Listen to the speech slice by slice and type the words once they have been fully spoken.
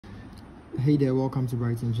Hey there, welcome to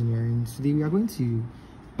Bright Engineering. Today we are going to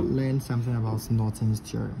learn something about Norton's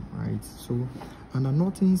theorem, right? So under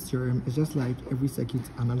Norton's theorem, it's just like every circuit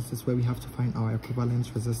analysis where we have to find our equivalent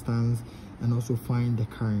resistance and also find the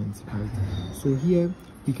current, right? So here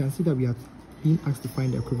we can see that we are being asked to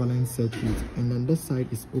find the equivalent circuit, and then this side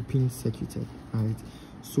is open circuited, right?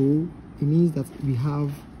 So it means that we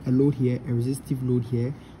have a load here, a resistive load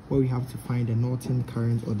here, where we have to find the Norton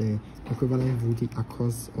current or the equivalent voltage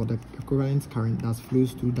across, or the equivalent current that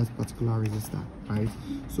flows through that particular resistor, right?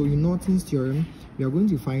 So in Norton's theorem, we are going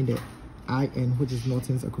to find the IN, which is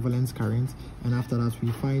Norton's equivalent current, and after that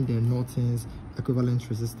we find the Norton's equivalent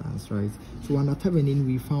resistance, right? So under Thevenin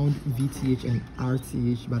we found VTH and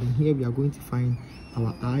RTH, but in here we are going to find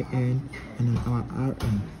our IN and then our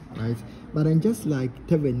RN, right? But then just like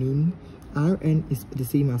Thevenin, Rn is the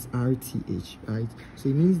same as RTH, right? So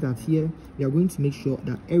it means that here we are going to make sure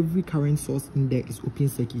that every current source in there is open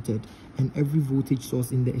circuited and every voltage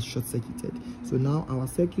source in there is short circuited. So now our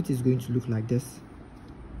circuit is going to look like this.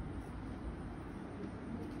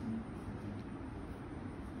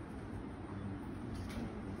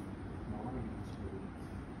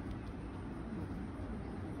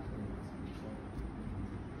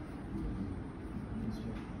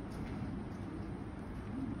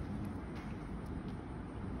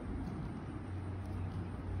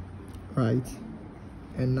 Right,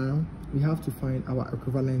 and now we have to find our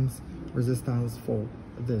equivalent resistance for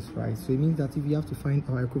this, right? So it means that if we have to find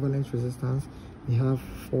our equivalent resistance, we have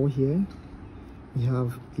 4 here, we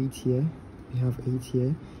have 8 here, we have 8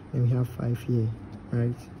 here, and we have 5 here,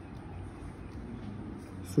 right?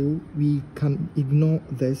 So we can ignore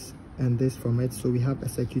this and this from it, so we have a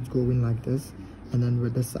circuit going like this, and then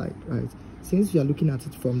with this side, right? Since we are looking at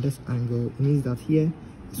it from this angle, it means that here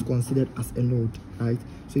is considered as a node, right?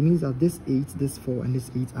 So it means that this 8, this 4, and this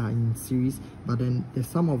 8 are in series, but then the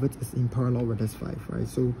sum of it is in parallel with this 5, right?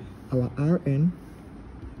 So our Rn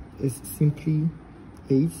is simply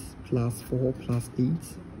 8 plus 4 plus 8,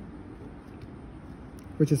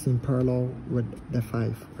 which is in parallel with the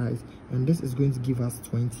 5, right? And this is going to give us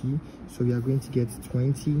 20, so we are going to get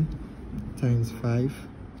 20 times 5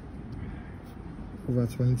 over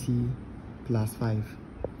 20 plus 5.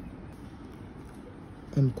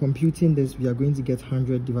 And computing this, we are going to get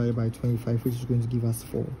 100 divided by 25, which is going to give us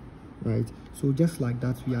 4, right? So just like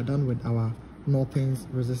that, we are done with our Norton's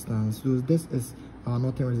resistance. So this is our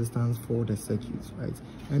Norton resistance for the circuit, right?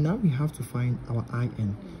 And now we have to find our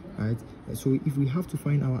IN, right? So if we have to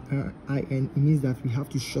find our IN, it means that we have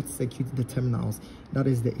to short circuit the terminals. That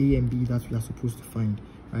is the A and B that we are supposed to find,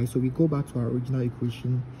 right? So we go back to our original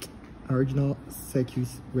equation, original circuit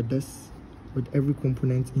with this, with every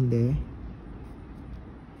component in there.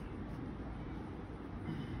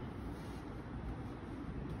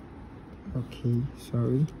 Okay,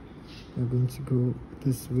 sorry, we're going to go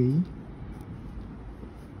this way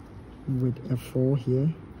with a 4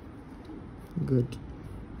 here, good,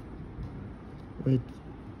 with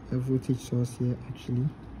a voltage source here, actually,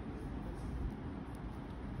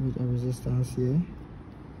 with a resistance here,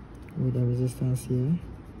 with a resistance here,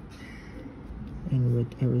 and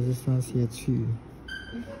with a resistance here too,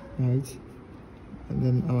 right? And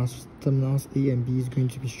then our terminals A and B is going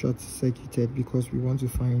to be short circuited because we want to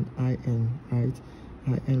find IN,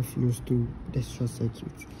 right? IN flows through the short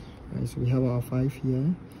circuit, right? So we have our 5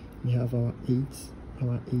 here, we have our 8,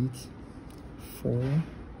 4,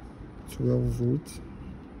 12 volts,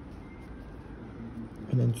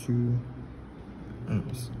 and then 2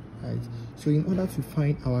 amps, right? So in order to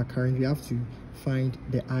find our current, we have to find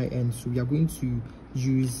the IN. So we are going to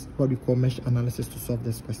use what we call mesh analysis to solve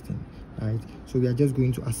this question, right? So we are just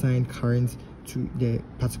going to assign current to the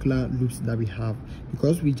particular loops that we have.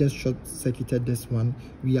 Because we just short circuited this one,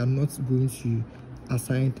 we are not going to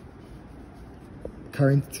assign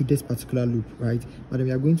current to this particular loop, right? But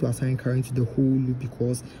we are going to assign current to the whole loop,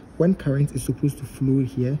 because when current is supposed to flow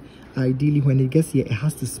here, ideally when it gets here, it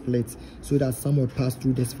has to split so that some will pass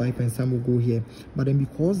through this 5 and some will go here. But then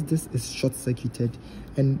because this is short circuited,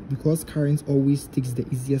 and because current always takes the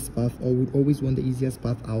easiest path, or would always want the easiest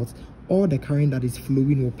path out, all the current that is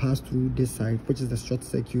flowing will pass through this side, which is the short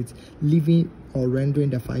circuit, leaving or rendering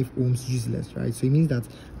the 5 ohms useless, right? So it means that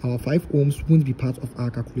our 5 ohms won't be part of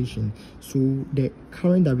our calculation. So the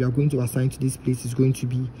current that we are going to assign to this place is going to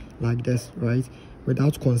be like this, right?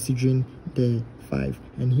 Without considering the 5.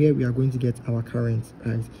 And here we are going to get our current,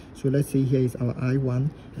 right? So let's say here is our I1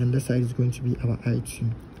 and this side is going to be our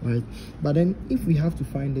I2, right? But then if we have to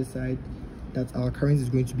find this side, that our current is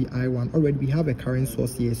going to be I1, already we have a current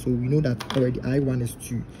source here, so we know that already I1 is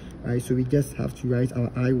 2, right? So we just have to write our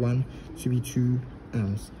I1 to be 2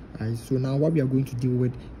 amps, right? So now what we are going to deal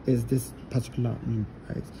with is this particular loop,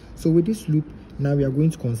 right? So with this loop, now we are going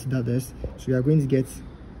to consider this. So we are going to get,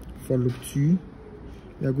 for loop 2,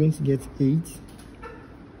 we are going to get 8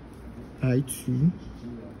 I2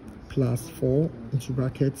 plus 4 into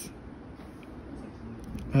brackets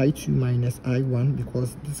I2 minus I1,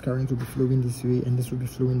 because this current will be flowing this way and this will be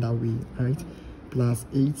flowing that way, right? Plus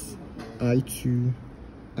 8 I2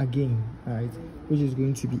 again, right? Which is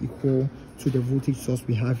going to be equal to the voltage source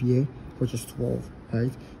we have here, which is 12,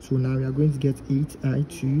 right? So now we are going to get 8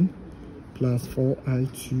 I2 plus 4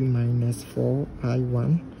 I2 minus 4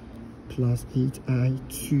 I1 plus 8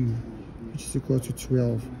 I2, which is equal to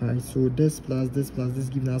 12, right? So this plus this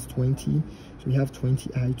giving us 20. So we have 20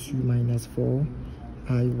 I2 minus 4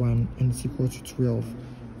 I1, and it's equal to 12,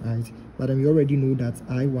 right? But then we already know that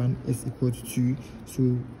I1 is equal to 2,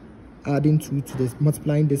 so adding 2 to this,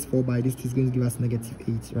 multiplying this 4 by this 2 is going to give us negative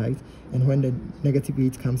 8, right? And when the negative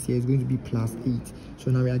 8 comes here, it's going to be plus 8.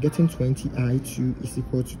 So now we are getting 20 I2 is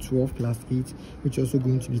equal to 12 plus 8, which is also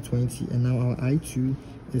going to be 20. And now our I2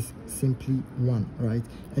 is simply 1, right?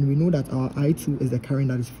 And we know that our I2 is the current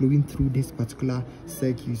that is flowing through this particular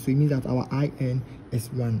circuit. So it means that our IN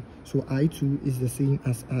is 1. So I2 is the same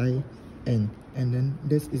as IN. And then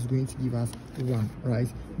this is going to give us 1, right?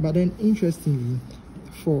 But then interestingly,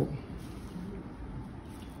 for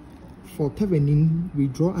Thevenin, we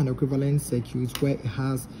draw an equivalent circuit where it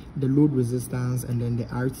has the load resistance and then the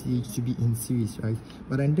RTH to be in series, right?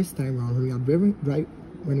 But then this time around,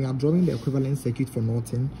 when we are drawing the equivalent circuit for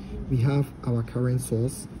Norton, we have our current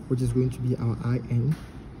source, which is going to be our IN,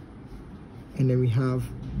 and then we have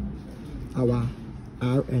our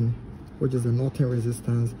RN, which is the Norton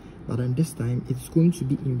resistance. But then this time it's going to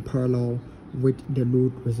be in parallel with the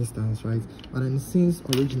load resistance, right? But then since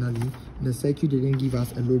originally the circuit didn't give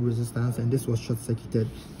us a load resistance and this was short-circuited,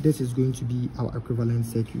 this is going to be our equivalent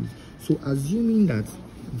circuit. So assuming that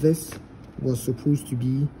this was supposed to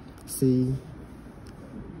be, say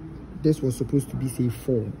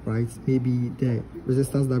 4, right? Maybe the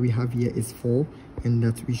resistance that we have here is 4, and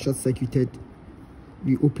that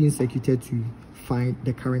we open circuited to find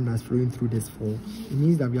the current that's flowing through this 4. It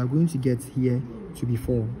means that we are going to get here to be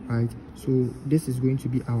 4, right? So this is going to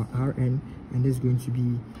be our RN, and this is going to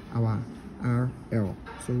be our RL.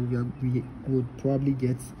 So we would probably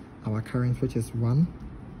get our current, which is 1,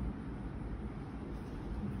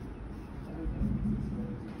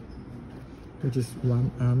 which is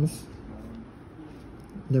 1 amps.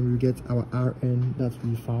 Then we get our RN that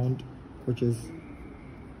we found, which is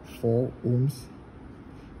 4 ohms.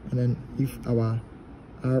 And then if our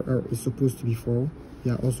RL is supposed to be 4, we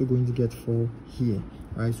are also going to get 4 here,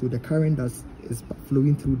 right? So the current that is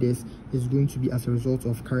flowing through this is going to be as a result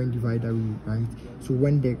of current divider rule, right? So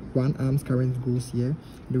when the 1 amps current goes here,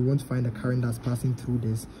 they want to find the current that's passing through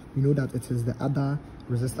this. We know that it is the other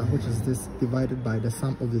resistor, which is this, divided by the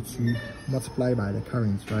sum of the 2 multiplied by the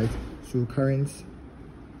currents, right? So currents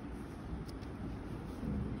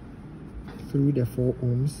through the 4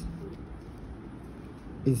 ohms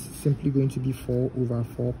is simply going to be 4 over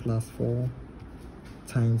 4 plus 4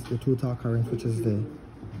 times the total current, which is the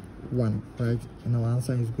 1, right? And our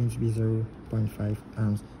answer is going to be 0.5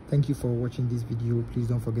 amps. Thank you for watching this video. Please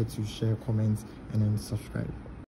don't forget to share, comment, and then subscribe.